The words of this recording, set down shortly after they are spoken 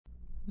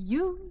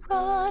You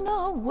run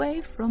away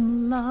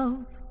from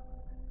love.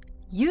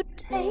 You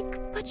take,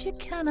 but you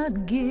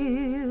cannot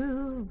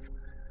give.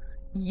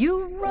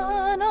 You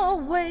run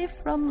away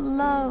from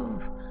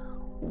love.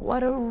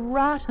 What a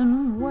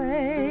rotten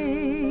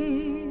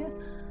way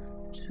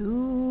to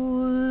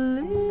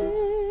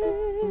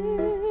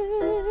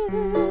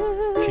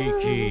live.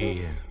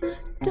 Kiki.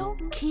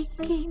 Don't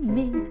Kiki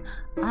me.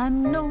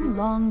 I'm no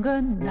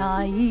longer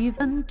naive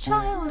and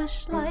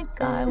childish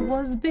like I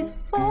was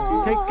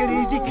before. Take it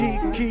easy,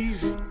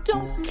 Kiki.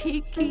 Don't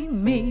Kiki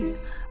me.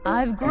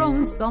 I've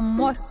grown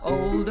somewhat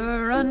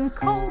older and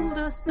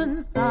colder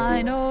since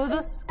I know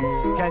the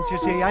score. Can't you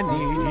see I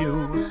need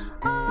you?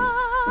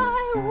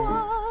 I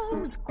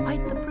was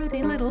quite the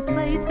pretty little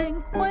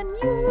plaything when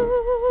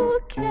you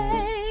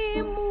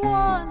came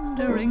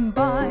wandering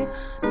by.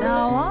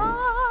 Now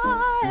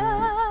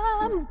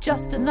I am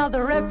just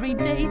another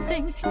everyday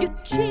thing. You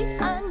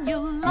cheat and you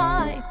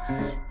lie.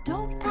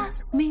 Don't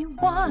ask me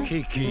why.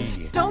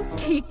 Kiki. Don't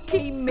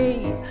Kiki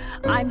me.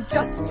 I'm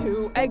just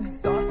too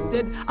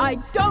exhausted. I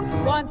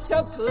don't want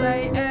to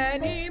play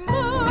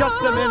anymore.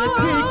 Just a minute,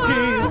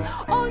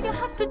 Kiki. All you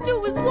have to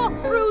do is walk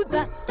through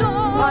that door.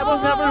 I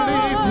will never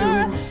leave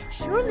you.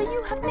 Surely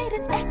you have made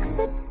an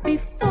exit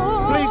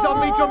before. Please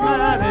don't be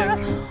dramatic.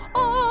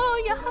 All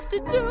you have to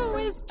do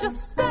is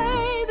just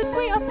say that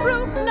we are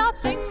through,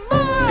 nothing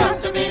more.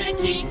 Just a minute,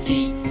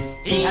 Kiki.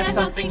 He has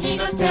something he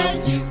must tell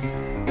you.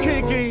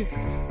 Kiki,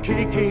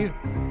 Kiki,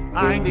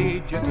 I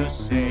need you to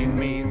save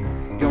me.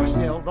 You're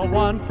still the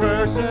one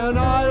person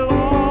I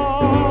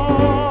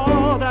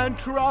love and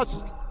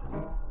trust.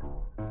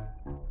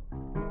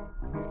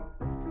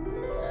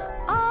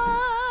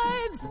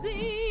 I've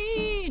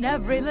seen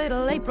every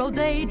little April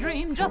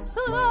daydream just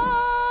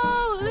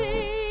slowly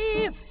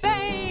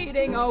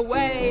fading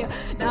away.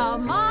 Now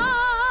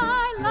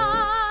my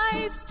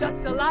life's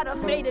just a lot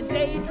of faded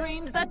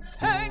daydreams that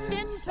turned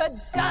into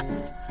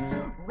dust.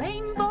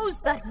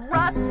 Rainbows that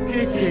rust.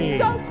 Kiki.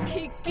 Don't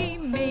Kiki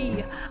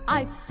me.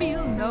 I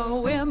feel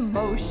no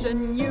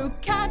emotion. You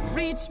can't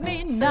reach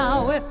me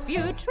now if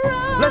you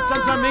try.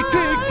 Listen to me,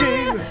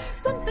 Kiki.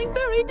 Something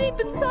very deep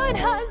inside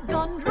has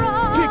gone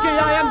dry. Kiki,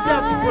 I am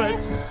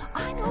desperate.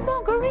 I no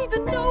longer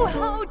even know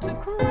how to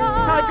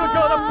cry. I could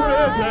go to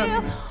prison.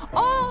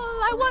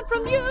 All I want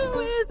from you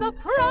is a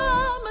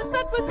promise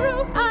that we're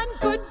through and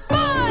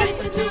goodbye.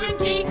 Listen to him,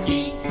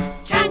 Kiki.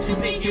 Can't you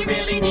see he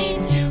really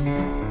needs you?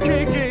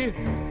 Kiki,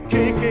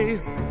 Kiki,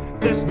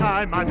 this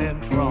time I'm in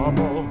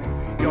trouble.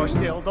 You're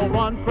still the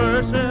one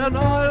person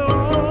I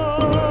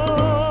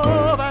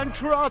love and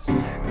trust.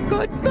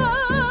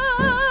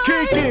 Goodbye.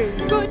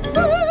 Kiki.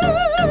 Goodbye.